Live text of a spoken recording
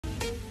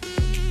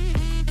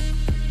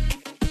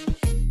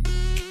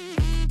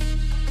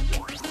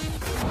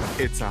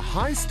It's a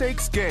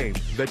high-stakes game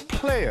that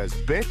players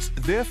bet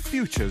their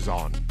futures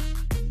on.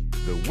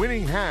 The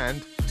winning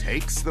hand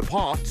takes the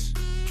pot.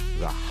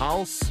 The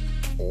house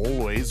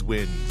always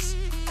wins.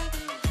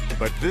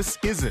 But this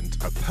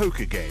isn't a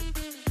poker game.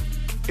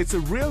 It's a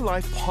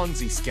real-life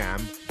Ponzi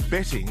scam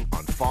betting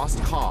on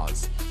fast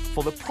cars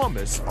for the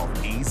promise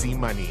of easy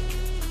money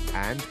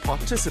and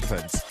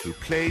participants who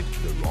played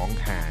the wrong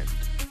hand.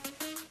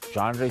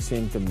 𝗀𝗵𝗶𝘀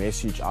sent a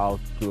message out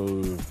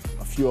to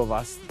a few of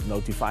us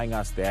notifying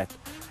us that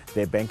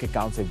their bank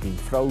accounts have been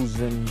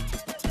frozen.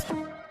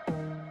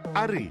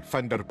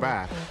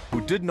 𝗃𝗵𝗶𝗶𝘶,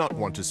 who did not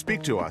want to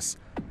speak to us,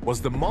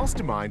 was the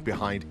mastermind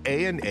behind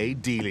A&A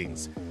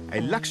Dealings, a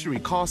luxury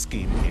car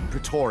scheme in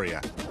Pretoria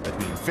that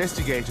we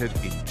investigated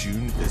in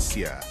June this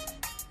year.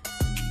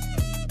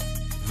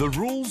 The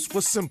rules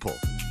were simple.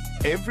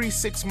 Every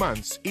 6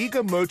 months,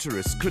 eager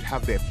motorists could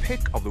have their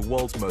pick of the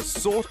world's most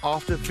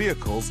sought-after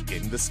vehicles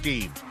in the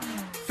scheme.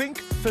 Think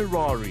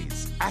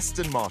Ferraris,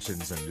 Aston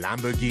Martins and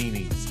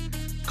Lamborghinis.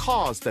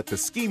 Cars that the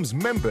scheme's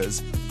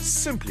members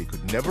simply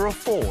could never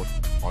afford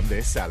on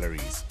their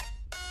salaries.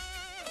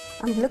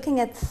 I'm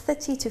looking at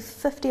 30 to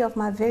 50 of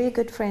my very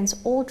good friends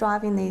all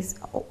driving these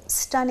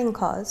stunning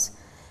cars,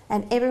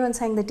 and everyone's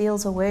saying the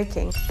deals are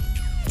working.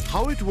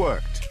 How it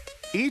worked: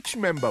 each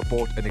member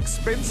bought an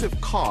expensive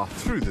car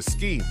through the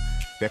scheme,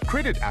 their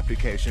credit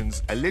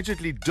applications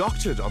allegedly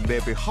doctored on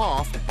their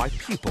behalf by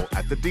people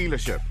at the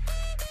dealership.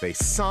 They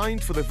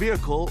signed for the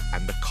vehicle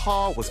and the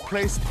car was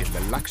placed in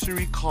the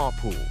luxury car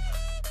pool.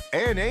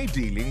 A&A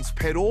Dealings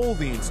paid all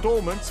the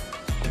installments,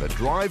 and the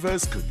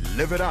drivers could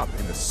live it up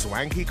in the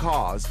swanky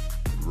cars,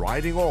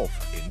 riding off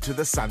into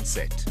the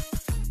sunset.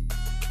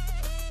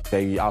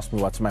 They asked me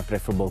what's my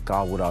preferable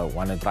car, would I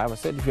want to drive. I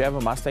said, if you have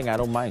a Mustang, I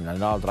don't mind. I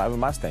know I'll drive a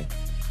Mustang.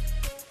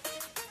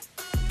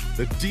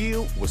 The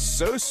deal was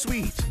so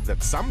sweet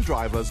that some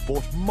drivers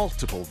bought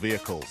multiple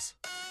vehicles.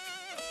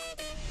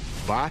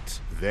 But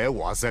there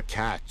was a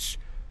catch.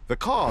 The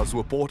cars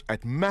were bought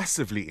at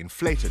massively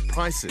inflated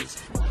prices,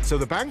 so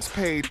the banks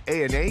paid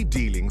A&A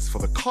Dealings for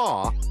the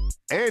car.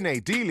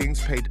 A&A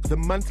Dealings paid the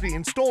monthly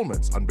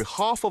installments on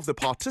behalf of the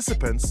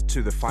participants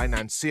to the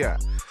financier,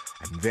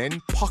 and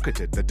then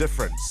pocketed the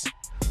difference.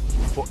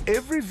 For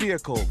every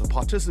vehicle the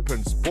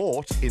participants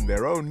bought in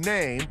their own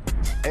name,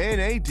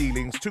 A&A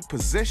Dealings took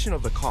possession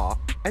of the car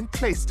and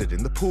placed it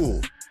in the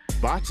pool.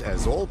 But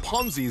as all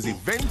Ponzi's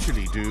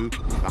eventually do,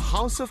 the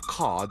house of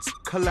cards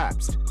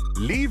collapsed,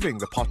 leaving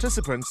the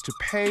participants to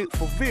pay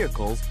for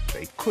vehicles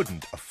they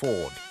couldn't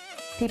afford.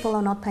 People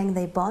are not paying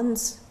their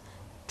bonds,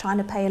 trying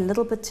to pay a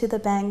little bit to the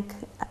bank.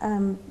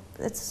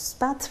 It's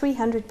about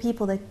 300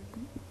 people that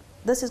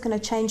this is going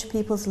to change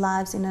people's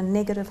lives in a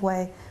negative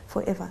way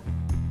forever.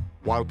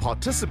 While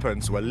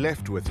participants were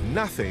left with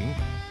nothing,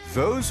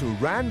 those who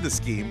ran the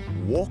scheme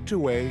walked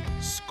away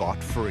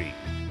scot-free.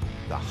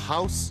 The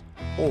house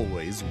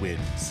always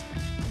wins.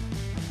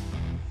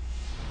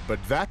 But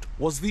that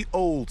was the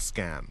old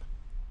scam.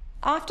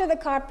 After the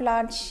Carte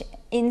Blanche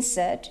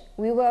insert,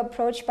 we were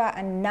approached by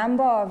a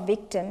number of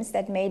victims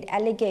that made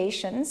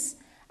allegations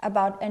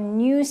about a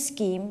new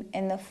scheme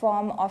in the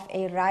form of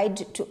a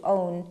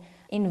ride-to-own.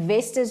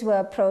 Investors were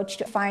approached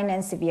to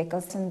finance the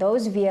vehicles, and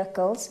those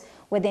vehicles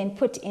were then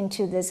put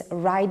into this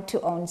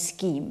ride-to-own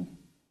scheme.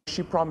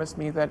 She promised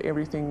me that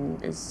everything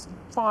is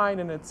fine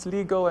and it's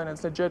legal and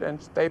it's legit, and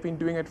they've been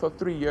doing it for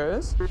 3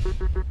 years.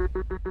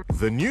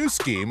 The new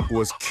scheme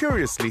was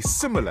curiously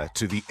similar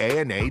to the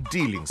A&A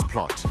Dealings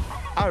plot.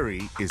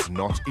 Ari is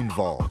not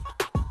involved.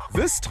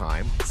 This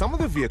time, some of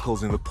the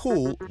vehicles in the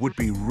pool would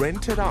be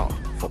rented out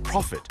for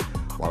profit,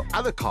 while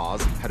other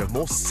cars had a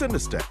more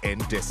sinister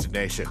end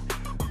destination.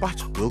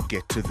 But we'll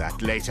get to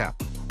that later.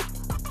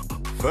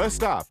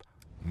 First up,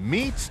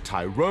 meet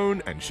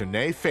Tyrone and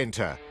Shanae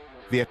Venter,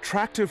 the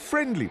attractive,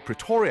 friendly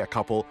Pretoria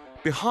couple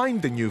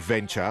behind the new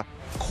venture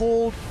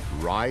called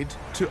Ride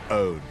to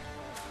Own.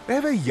 They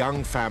have a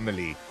young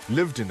family,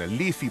 lived in a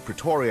leafy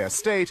Pretoria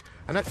estate,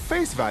 and at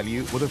face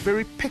value were the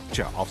very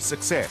picture of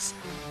success.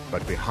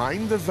 But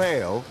behind the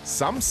veil,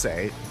 some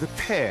say the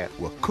pair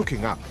were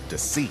cooking up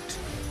deceit.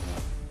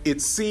 It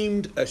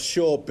seemed a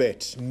sure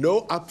bet.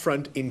 No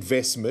upfront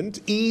investment,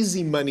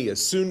 easy money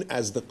as soon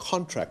as the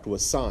contract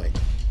was signed.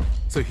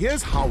 So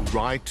here's how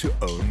Ride to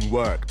Own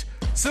worked.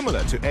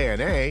 Similar to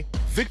A&A,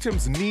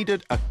 victims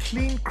needed a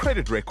clean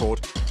credit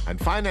record and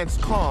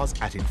financed cars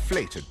at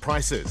inflated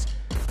prices.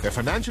 Their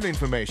financial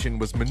information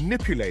was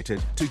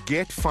manipulated to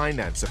get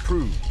finance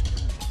approved.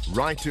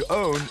 Ride to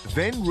Own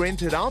then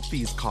rented out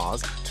these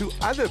cars to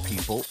other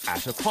people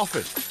at a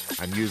profit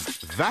and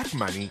used that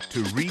money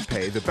to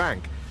repay the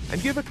bank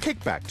and give a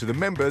kickback to the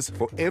members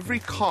for every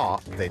car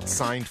they'd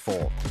signed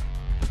for.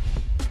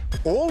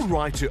 All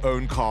Ride to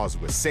Own cars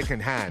were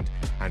second-hand,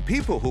 and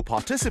people who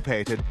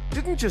participated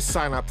didn't just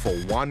sign up for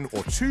 1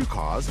 or 2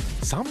 cars.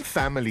 Some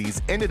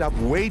families ended up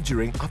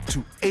wagering up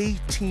to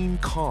 18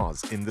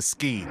 cars in the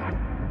scheme.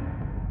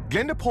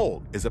 Glenda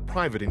Paul is a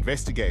private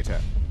investigator.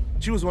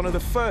 She was one of the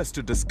first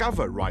to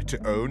discover Ride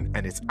to Own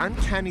and its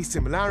uncanny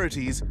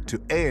similarities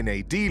to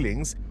A&A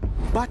Dealings,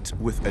 but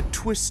with a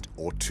twist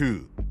or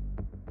two.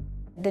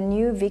 The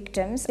new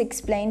victims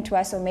explained to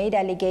us or made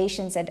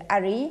allegations that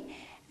𝗲𝗊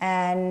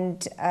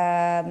and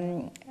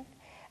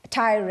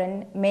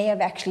Tyrone may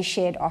have actually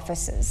shared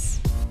offices.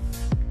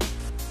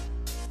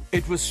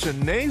 It was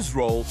𝗀𝗍's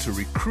role to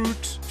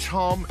recruit,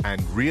 charm,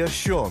 and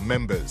reassure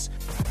members.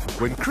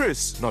 When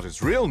Chris, not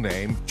his real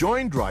name,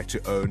 joined Right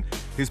to Own,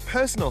 his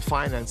personal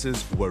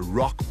finances were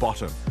rock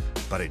bottom,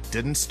 but it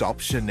didn't stop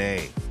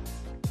𝗀𝗍.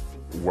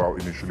 Well,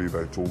 initially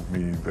they told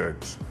me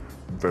that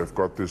they've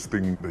got this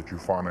thing that you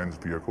finance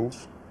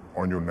vehicles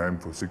on your name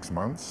for 6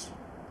 months,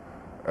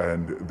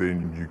 and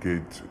then you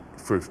get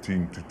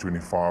 15 to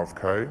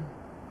 25K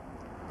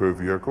per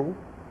vehicle.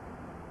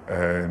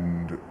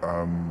 And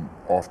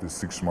after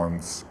 6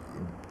 months,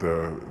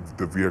 the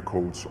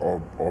vehicles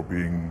are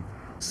being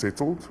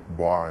settled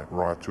by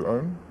Right to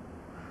Own,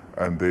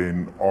 and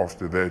then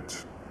after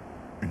that,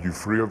 you're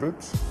free of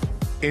it.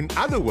 In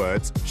other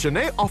words,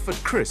 𝗀𝗍 offered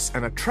Chris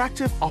an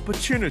attractive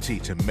opportunity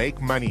to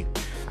make money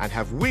and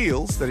have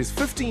wheels that his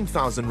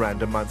 15,000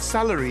 Rand a month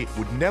salary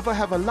would never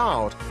have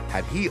allowed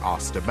had he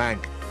asked a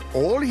bank.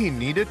 All he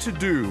needed to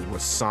do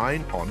was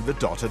sign on the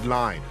dotted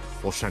line,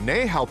 while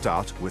𝗀𝗍 helped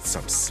out with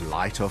some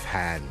sleight of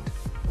hand.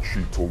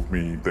 She told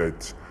me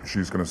that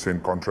she's going to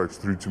send contracts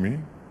through to me,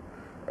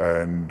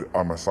 and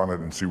I must sign it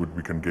and see what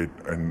we can get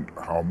and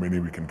how many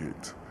we can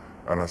get.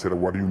 And I said,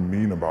 what do you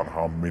mean about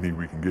how many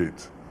we can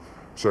get?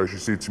 So she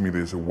said to me,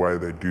 there's a way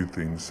they do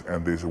things,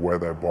 and there's a way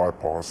they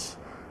bypass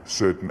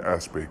certain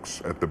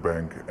aspects at the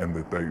bank, and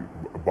that they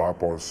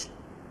bypass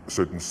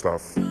certain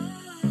stuff.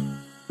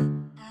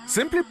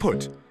 Simply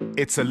put,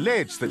 it's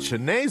alleged that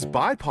𝗀𝗍's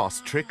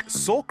bypass trick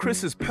saw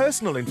Chris's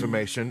personal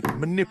information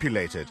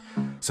manipulated,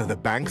 so the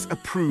banks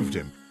approved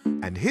him,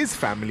 and his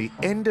family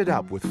ended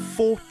up with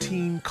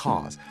 14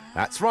 cars.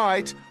 That's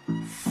right,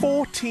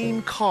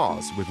 14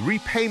 cars, with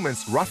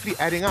repayments roughly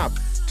adding up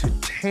to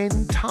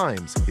 10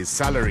 times his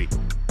salary.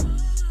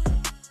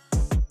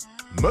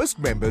 Most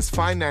members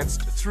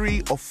financed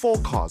 3 or 4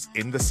 cars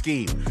in the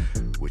scheme,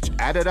 which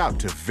added up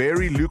to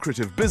very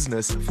lucrative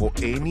business for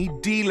any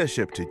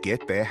dealership to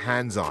get their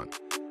hands on.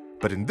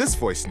 But in this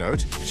voice note,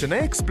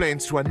 𝗀𝗍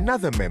explains to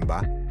another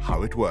member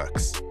how it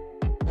works.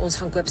 Ons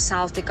gaan koop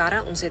self die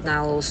karre. Ons het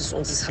nou ons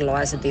is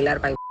gelaai as 'n dealer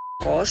by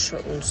cars.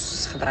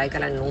 Ons gebruik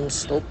hulle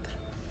non-stop.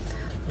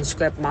 Ons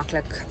koop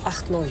maklik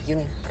 8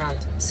 miljoen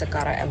rand se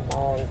karre 'n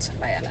maand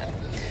by hulle.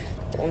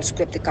 Ons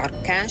koop die kar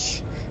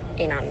cash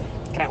en dan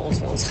kry ons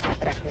geld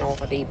terug na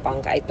die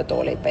bank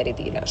uitbetaal het by die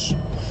dealers.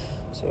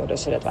 So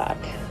dis hoe dit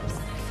werk.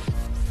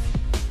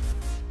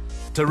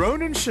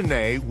 Tyrone and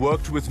𝗀𝗍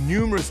worked with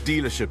numerous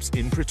dealerships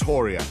in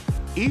Pretoria.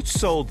 Each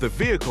sold the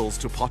vehicles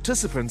to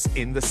participants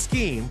in the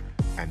scheme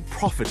and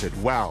profited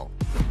well.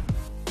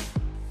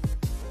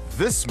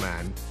 This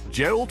man,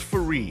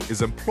 𝗀𝗁𝗶𝗴𝗶,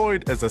 is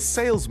employed as a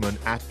salesman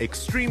at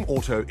Extreme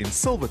Auto in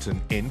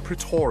Silverton in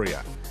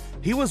Pretoria.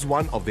 He was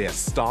one of their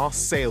star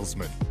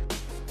salesmen.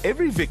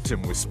 Every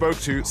victim we spoke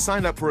to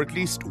signed up for at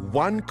least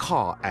one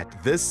car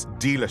at this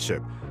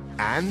dealership,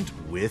 and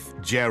with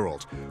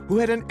Gerald, who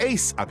had an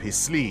ace up his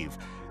sleeve,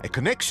 a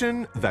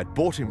connection that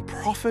brought him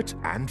profit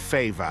and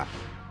favor.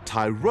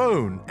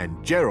 Tyrone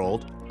and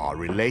Gerald are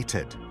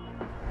related.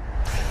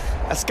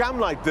 A scam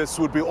like this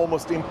would be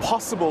almost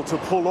impossible to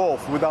pull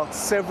off without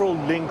several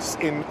links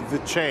in the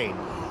chain.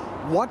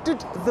 What did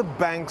the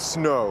banks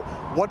know?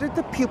 What did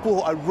the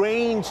people who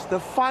arranged the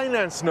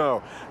finance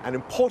know? And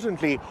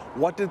importantly,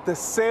 what did the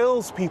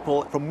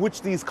salespeople from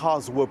which these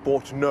cars were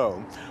bought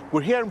know?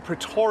 We're here in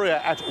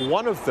Pretoria at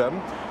one of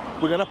them.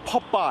 We're going to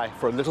pop by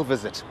for a little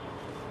visit.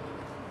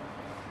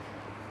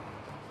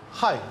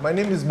 Hi, my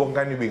name is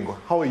𝗶𝗀𝗶𝗀.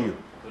 How are you?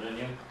 Good, and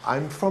you?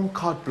 I'm from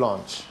Carte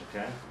Blanche.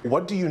 Okay.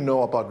 What do you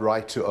know about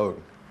Right to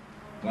Own?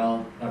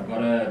 Well, I've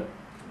got a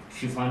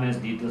few finance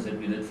details that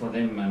we did for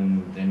them,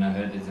 and then I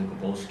heard it's a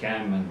whole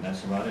scam, and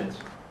that's about it.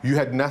 You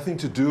had nothing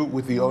to do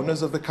with the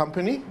owners of the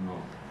company?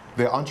 No.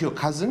 They aren't your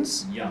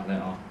cousins? Yeah, they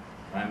are.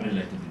 I'm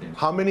related to them.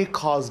 How many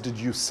cars did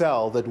you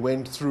sell that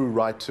went through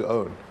Right to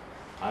Own?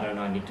 I don't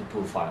know, I need to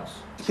pull files.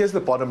 Here's the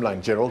bottom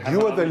line, Gerald. Have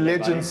You a were the lovely day,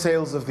 legend buddy.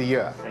 sales of the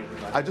year. Thank you,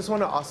 buddy. I just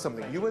want to ask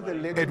something. You were the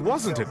legend. It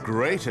wasn't a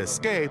great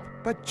escape,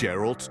 but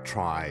Gerald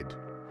tried.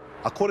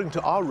 According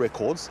to our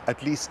records,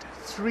 at least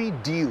 3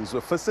 deals were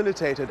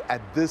facilitated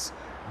at this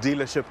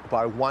dealership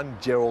by one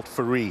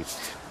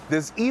𝗀𝗁𝗶𝗴𝗶.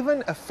 There's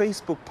even a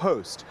Facebook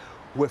post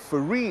where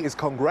𝗶𝗶𝗴𝗶 is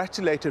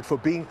congratulated for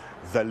being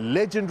the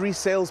legendary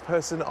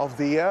salesperson of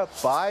the year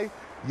by,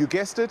 you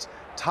guessed it,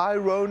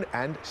 Tyrone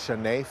and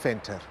𝗀𝗍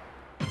Venter.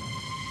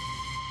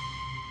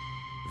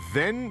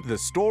 Then the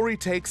story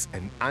takes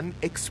an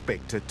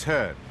unexpected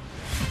turn.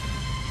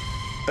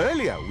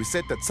 Earlier, we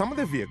said that some of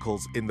the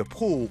vehicles in the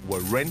pool were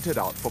rented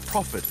out for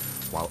profit,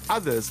 while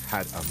others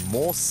had a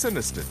more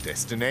sinister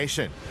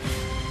destination.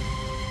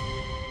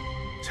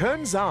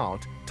 Turns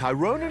out,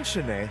 Tyrone and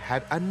𝗀𝗍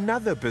had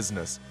another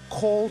business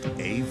called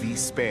AV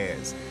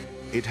Spares.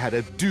 It had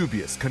a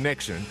dubious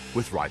connection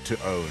with Right to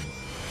Own.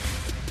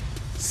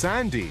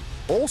 Sandy,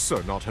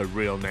 also not her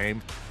real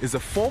name, is a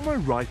former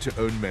Right to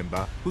Own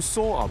member who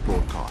saw our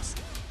broadcast.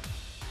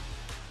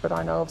 But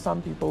I know of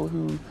some people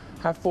who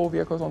have 4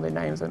 vehicles on their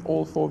names and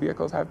all 4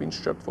 vehicles have been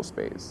stripped for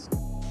spares.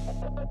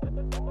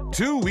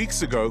 2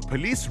 weeks ago,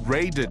 police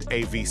raided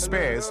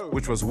𝗶𝗶𝗴𝗶𝘆,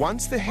 which was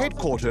once the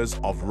headquarters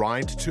of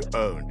Ride to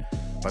Own,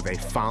 but they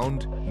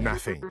found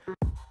nothing.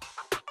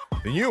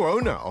 The new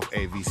owner of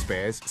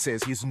𝗶𝗶𝗴𝗶𝘆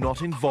says he's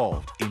not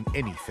involved in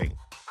anything.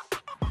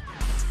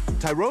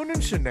 Tyrone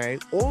and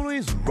𝗀𝗶𝗃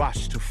always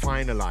rush to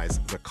finalize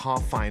the car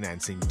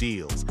financing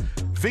deals.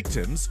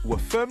 Victims were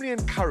firmly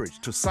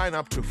encouraged to sign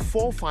up to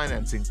 4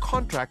 financing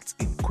contracts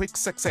in quick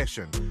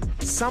succession,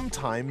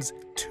 sometimes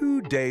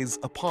 2 days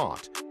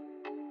apart.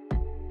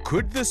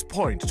 Could this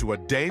point to a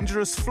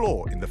dangerous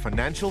flaw in the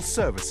financial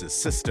services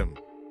system?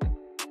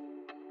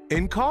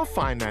 In car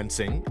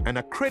financing, an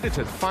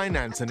accredited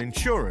finance and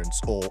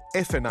insurance or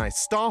F&I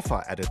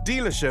staffer at a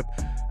dealership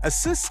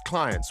assists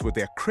clients with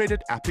their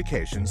credit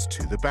applications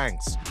to the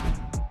banks.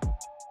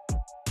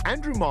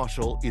 Andrew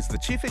Marshall is the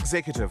chief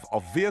executive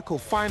of vehicle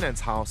finance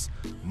house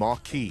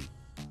Marquee.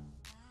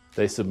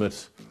 They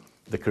submit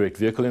the correct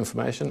vehicle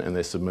information and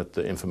they submit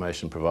the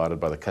information provided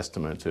by the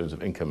customer in terms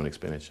of income and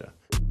expenditure.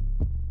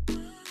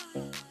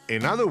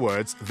 In other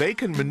words, they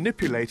can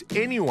manipulate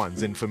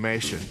anyone's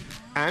information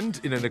and,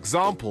 in an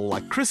example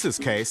like Chris's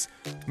case,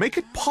 make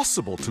it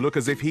possible to look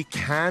as if he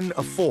can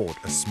afford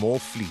a small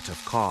fleet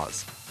of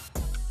cars.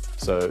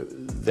 So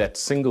that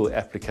single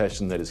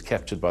application that is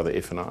captured by the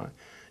F&I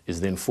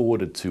is then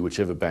forwarded to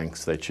whichever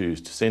banks they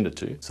choose to send it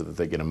to so that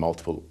they get a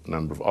multiple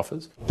number of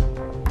offers.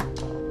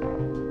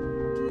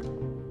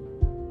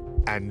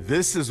 And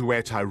this is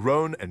where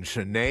Tyrone and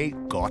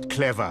𝗀𝗃 got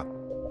clever.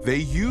 They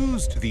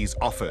used these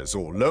offers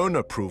or loan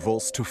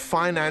approvals to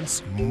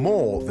finance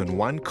more than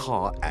one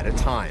car at a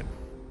time.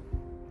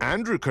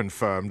 Andrew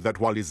confirmed that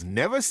while he's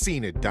never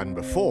seen it done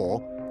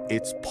before,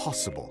 it's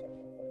possible.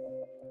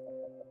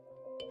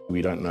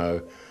 We don't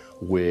know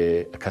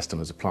where a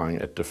customer is applying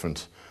at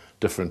different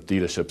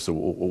dealerships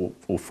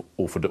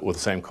or for the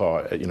same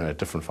car, at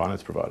different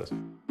finance providers.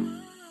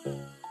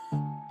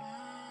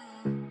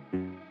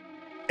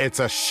 It's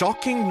a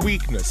shocking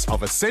weakness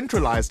of a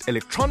centralized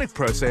electronic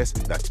process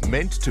that's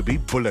meant to be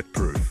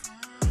bulletproof.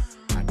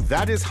 And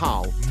that is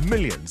how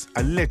millions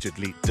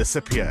allegedly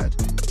disappeared.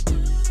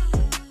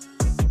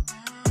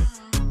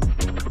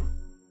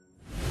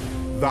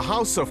 The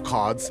house of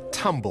cards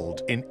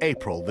tumbled in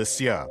April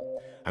this year.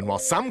 And while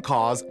some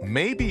cars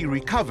may be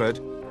recovered,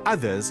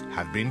 others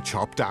have been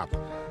chopped up.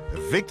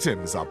 The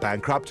victims are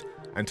bankrupt,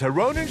 and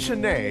Tyrone and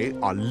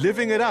𝗀𝗃 are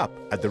living it up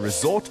at the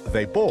resort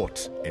they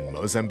bought in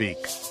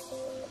Mozambique.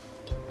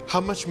 How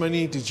much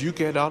money did you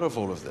get out of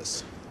all of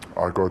this?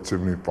 I got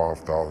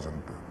 75,000.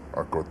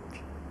 I got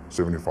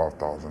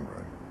 75,000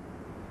 rand.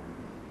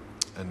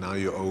 And now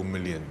you owe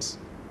millions.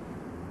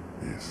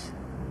 Yes.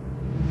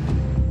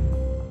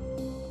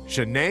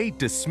 𝗀𝗃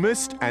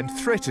dismissed and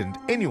threatened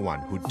anyone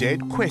who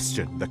dared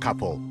question the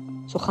couple.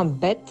 So gaan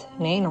bid,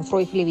 nee, en dan vra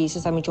jy vir die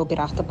Jesus, hy moet jou op die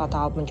regte pad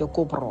help met jou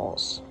kop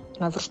raas.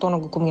 Nou verstaan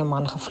ek hoekom jou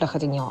man gevlug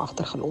het en jou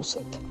agtergelos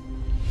het.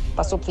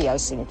 Pas op vir jou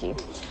seentjie.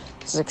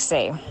 Soos ek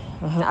sê,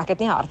 ek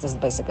het nie hart as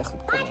dit by sulke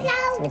goed kom nie.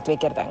 Ek moet 2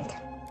 keer dink.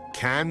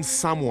 Can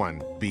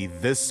someone be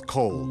this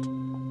cold?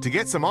 To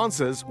get some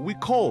answers, we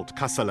called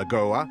Casa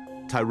Lagoa,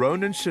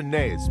 Tyrone and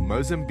𝗀𝗃's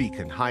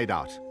Mozambican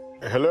hideout.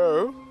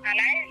 Hello?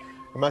 Hello?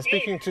 Am I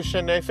speaking to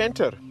𝗀𝗃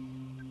Venter?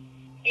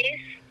 Yes.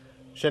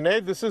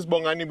 𝗀𝗃, this is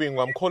𝗀𝗃 𝗶𝗃𝗀.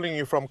 I'm calling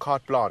you from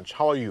Carte Blanche.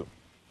 How are you?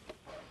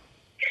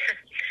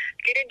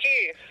 Good and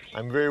you?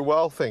 I'm very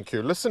well, thank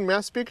you. Listen, may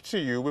I speak to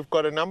you? We've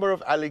got a number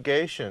of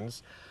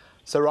allegations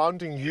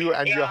surrounding you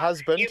and your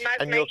husband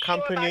and your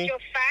company. You must make sure about your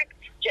facts.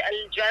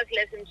 Just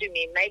listen to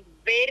me. Make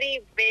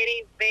very,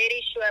 very,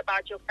 very sure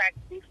about your facts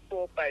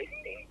before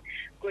posting.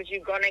 Because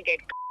you're going to get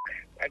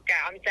okay,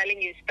 I'm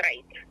telling you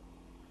straight.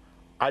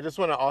 I just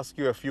want to ask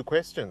you a few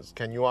questions.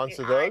 Can you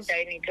answer those? I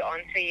don't need to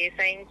answer you,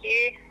 thank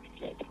you.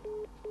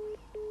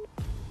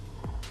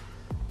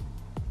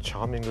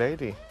 Charming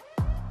lady.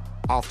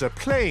 After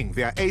playing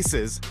their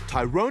aces,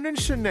 Tyrone and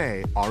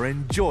𝗀𝗃 are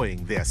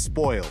enjoying their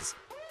spoils.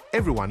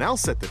 Everyone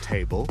else at the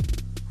table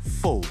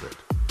folded.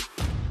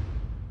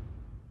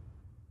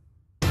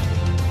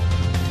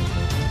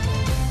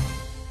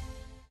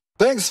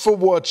 Thanks for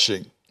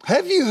watching.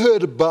 Have you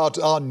heard about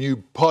our new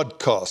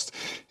podcast?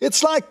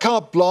 It's like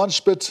Carte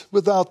Blanche, but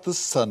without the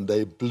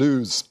Sunday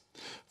blues.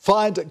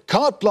 Find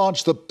Carte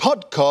Blanche the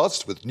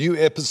podcast with new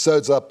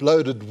episodes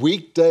uploaded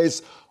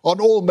weekdays on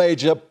all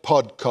major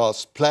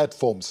podcast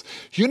platforms.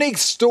 Unique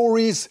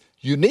stories,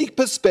 unique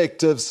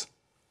perspectives,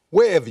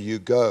 wherever you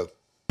go.